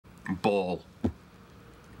Ball.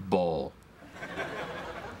 Ball.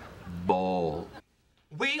 Ball.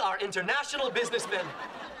 We are international businessmen.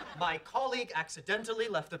 My colleague accidentally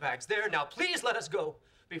left the bags there. Now please let us go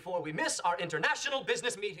before we miss our international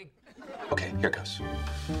business meeting. Okay, here goes.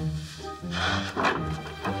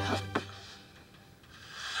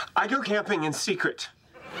 I go camping in secret.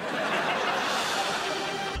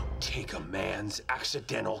 Take a man's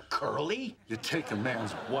accidental curly? You take a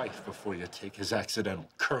man's wife before you take his accidental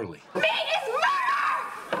curly. Me is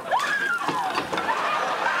murder!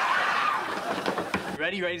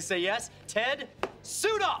 Ready to say yes? Ted,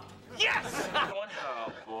 suit up! Yes!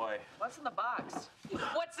 Oh, boy. What's in the box?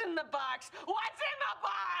 What's in the box? What's in the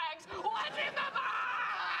box? What's in the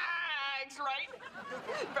box? Right?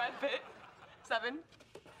 Brad Pitt? 7?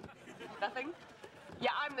 Nothing?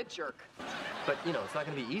 Yeah, I'm the jerk. But, you know, it's not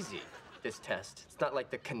going to be easy, this test. It's not like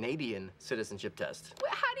the Canadian citizenship test.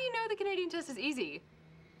 How do you know the Canadian test is easy?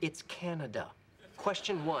 It's Canada.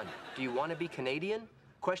 Question 1, do you want to be Canadian?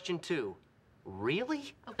 Question 2,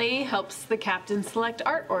 really? Lee helps the captain select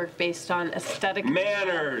artwork based on aesthetic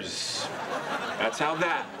Manners. That's how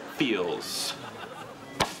that feels.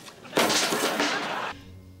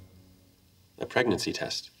 A pregnancy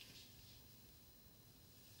test.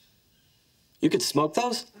 You could smoke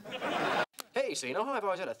those? Hey, so you know how I've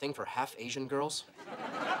always had a thing for half Asian girls?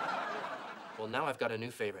 Well, now I've got a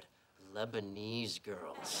new favorite. Lebanese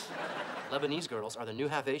girls. Lebanese girls are the new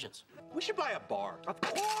half Asians. We should buy a bar. Of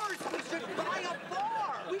course, we should buy a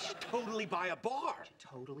bar. We should totally buy a bar.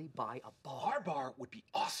 Totally buy a bar. Our bar would be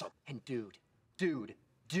awesome. And dude.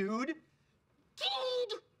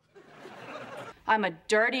 I'm a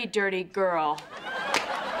dirty, dirty girl.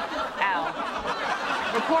 Ow.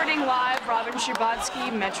 Reporting live, Robin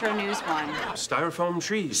Scherbatsky, Metro News 1. Styrofoam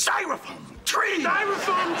trees. Styrofoam tree!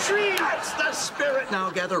 Styrofoam trees! That's the spirit. Now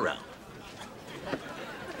gather round.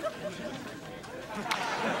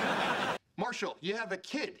 Marshall, you have a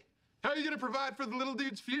kid. How are you going to provide for the little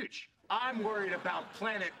dude's future? I'm worried about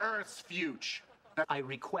planet Earth's future. I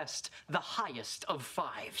request the highest of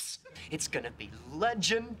 5s. It's gonna be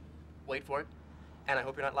legend. Wait for it. And I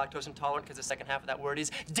hope you're not lactose intolerant because the second half of that word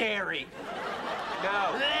is dairy.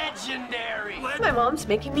 No. Legendary. My mom's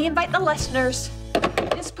making me invite the listeners.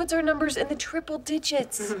 This puts our numbers in the triple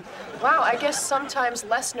digits. Wow, I guess sometimes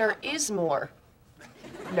Lesnar is more.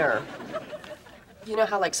 Ner. You know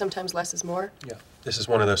how, like, sometimes less is more? Yeah, this is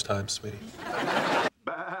one of those times, sweetie.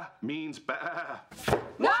 Bah means bah.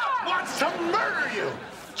 No! Wants to murder you!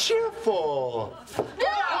 Cheerful!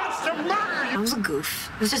 Wants to murder you! It was a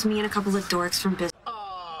goof. It was just me and a couple of dorks from business.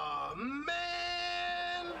 Oh,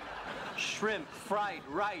 man! Shrimp fried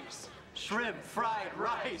rice. Shrimp fried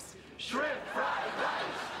rice. Shrimp fried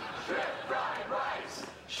rice! Shrimp fried rice!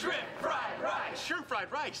 Shrimp fried rice! Shrimp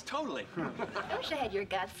fried rice, totally. I wish I had your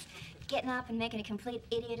guts. Getting up and making a complete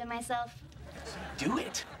idiot of myself. Do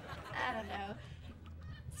it. I don't know.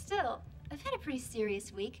 Still, I've had a pretty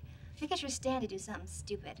serious week. I think I should stand to do something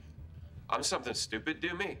stupid. I'm something stupid,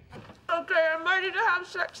 do me. Okay, I'm ready to have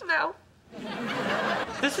sex now.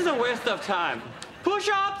 This is a waste of time.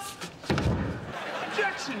 Push-ups!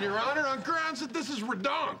 Objection, Your Honor, on grounds that this is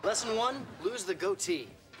redonk. Lesson 1, lose the goatee.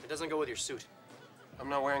 It doesn't go with your suit. I'm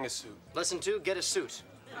not wearing a suit. Lesson 2, get a suit.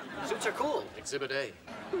 Suits are cool. Exhibit A.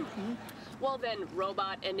 Well then,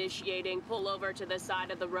 robot initiating, pull over to the side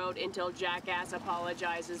of the road until Jackass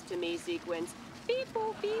apologizes to me sequence. Beep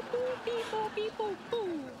boop, beep boop, beep boop, beep boop,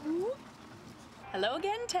 boop. Hello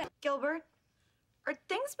again, Ted. Gilbert, are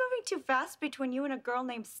things moving too fast between you and a girl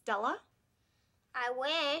named Stella? I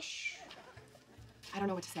wish. I don't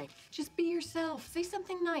know what to say. Just be yourself. Say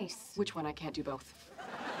something nice. Which one? I can't do both.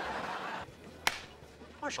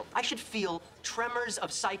 Marshall, I should feel tremors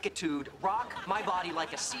of psychitude rock my body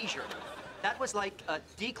like a seizure. That was like a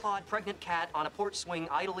declawed pregnant cat on a porch swing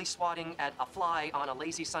idly swatting at a fly on a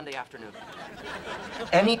lazy Sunday afternoon.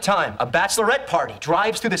 Anytime a bachelorette party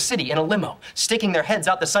drives through the city in a limo, sticking their heads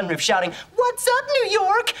out the sunroof shouting, "What's up, New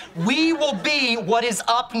York?" We will be what is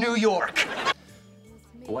up, New York.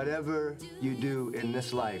 Whatever you do in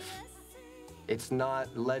this life, it's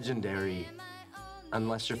not legendary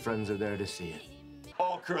unless your friends are there to see it.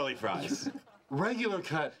 All curly fries. Regular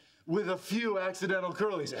cut with a few accidental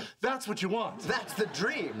curlies. That's what you want. That's the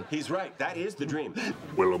dream. He's right, that is the dream.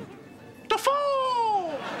 Willem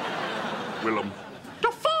Dafoe! Willem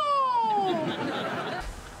Dafoe!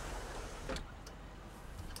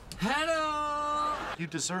 Hello! You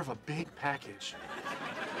deserve a big package.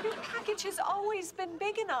 Your package has always been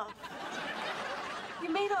big enough. You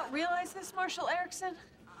may not realize this, Marshall Erickson,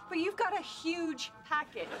 but you've got a huge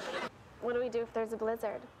package. What do we do if there's a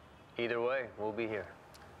blizzard? Either way, we'll be here.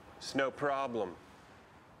 It's no problem.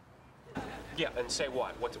 Yeah, and say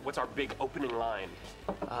what? What's our big opening line?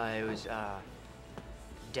 It was,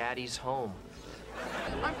 Daddy's home.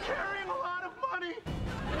 I'm carrying a lot of money.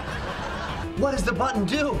 What does the button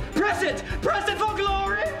do? Press it! Press it for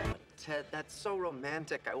glory! Ted, that's so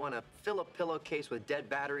romantic. I want to fill a pillowcase with dead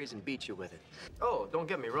batteries and beat you with it. Oh, don't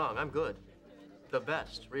get me wrong, I'm good. The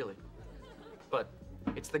best, really. But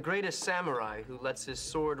it's the greatest samurai who lets his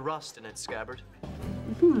sword rust in its scabbard.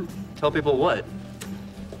 Tell people what?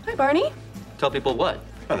 Hi, Barney. Tell people what?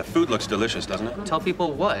 Oh, the food looks delicious, doesn't it? Tell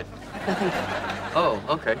people what? Oh,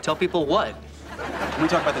 okay. Tell people what? Can we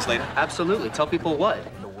talk about this later? Absolutely. Tell people what?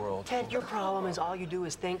 The world. Ted, your problem is all you do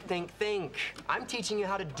is think, think, think. I'm teaching you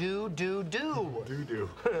how to do. Do.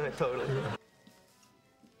 Totally.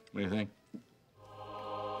 What do you think?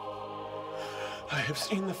 I have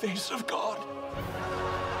seen the face of God.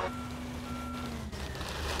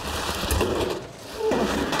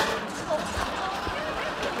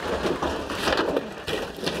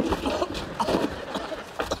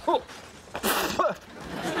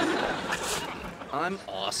 I'm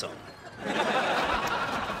awesome.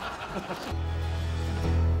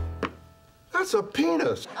 That's a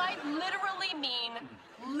penis. I literally mean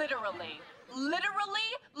literally.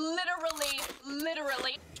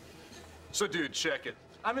 Literally. So, dude, check it.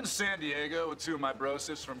 I'm in San Diego with two of my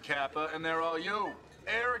brosists from Kappa, and they're all, yo,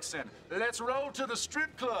 Erickson, let's roll to the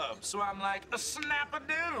strip club. So I'm like, a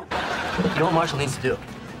snap-a-doo. You know what Marshall needs to do?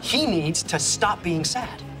 He needs to stop being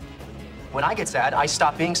sad. When I get sad, I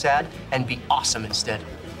stop being sad and be awesome instead.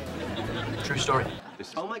 True story.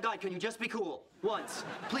 Oh my God, can you just be cool? Once,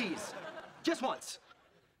 please. Just once.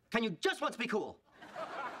 Can you just once be cool?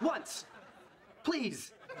 Once.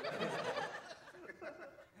 Please.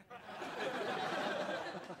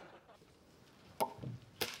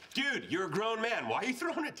 Dude, you're a grown man. Why are you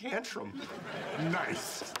throwing a tantrum?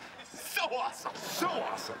 Nice. So awesome. So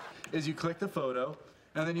awesome. Is you click the photo,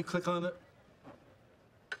 and then you click on the...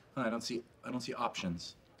 Oh, I don't see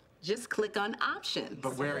options. Just click on options.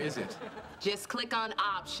 But where is it? Just click on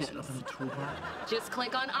options. Up in the toolbar? Just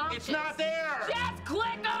click on options. It's not there! Just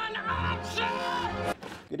click on options!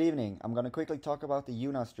 Good evening. I'm gonna quickly talk about the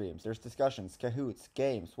YouNow streams. There's discussions, Kahoots,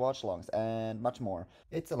 games, watch-alongs, and much more.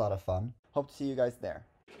 It's a lot of fun. Hope to see you guys there.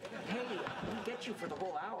 Hey, I didn't get you for the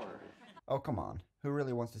whole hour. Oh, come on. Who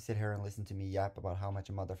really wants to sit here and listen to me yap about how much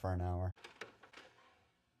a mother for an hour?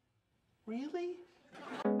 Really?